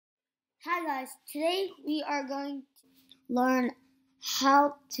Hi guys, today we are going to learn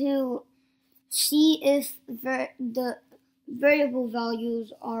how to see if the variable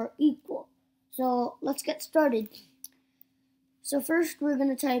values are equal. So let's get started. So first we're going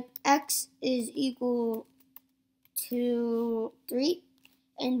to type x is equal to 3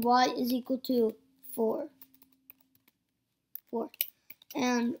 and y is equal to 4.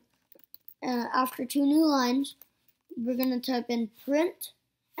 And after two new lines, we're going to type in print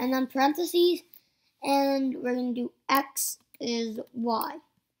and then parentheses, and we're going to do x is y.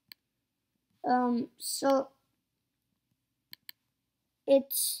 So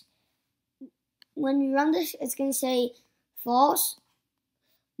it's, when we run this, it's going to say false.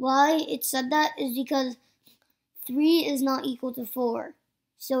 Why it said that is because 3 is not equal to 4,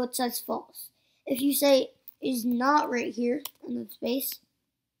 so it says false. If you say is not right here in the space,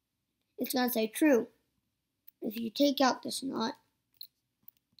 it's going to say true. If you take out this not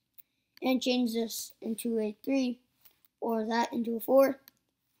and change this into a 3 or that into a 4,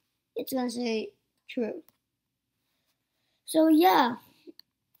 it's going to say true. So yeah,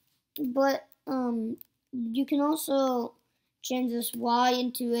 but you can also change this y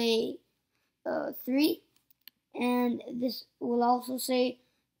into a 3, and this will also say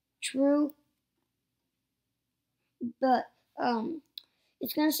true, but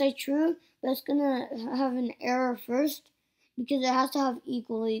it's going to say true, but it's going to have an error first because it has to have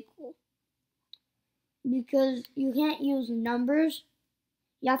equal. Because you can't use numbers,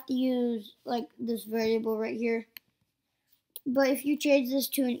 you have to use like this variable right here. But if you change this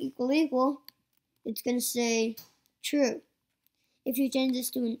to an equal, it's going to say true. If you change this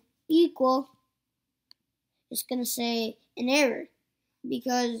to an equal, it's going to say an error,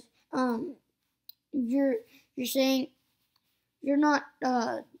 because you're saying you're not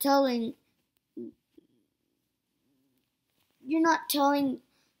telling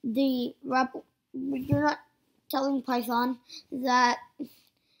Python that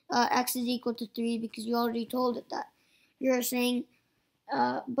x is equal to 3, because you already told it that. You're saying,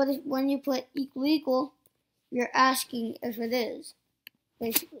 but when you put equal, you're asking if it is.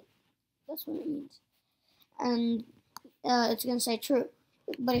 Basically, that's what it means. And it's going to say true.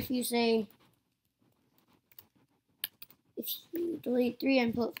 But if you delete 3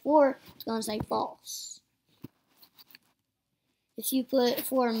 and put 4, it's going to say false. If you put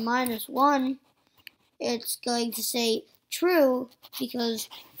 4 minus 1, it's going to say true, because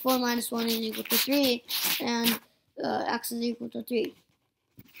 4 minus 1 is equal to 3, and x is equal to 3.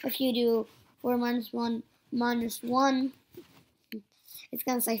 If you do 4 minus 1 minus 1, it's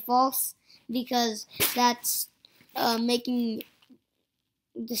going to say false, because that's making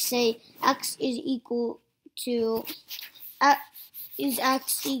to say x is equal to is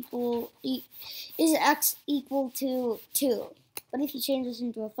x equal to 2. But if you change this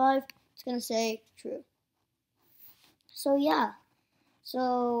into a 5, it's going to say true. So yeah,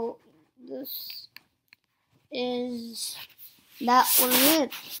 so this is that was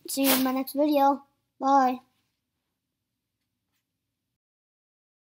it. See you in my next video. Bye.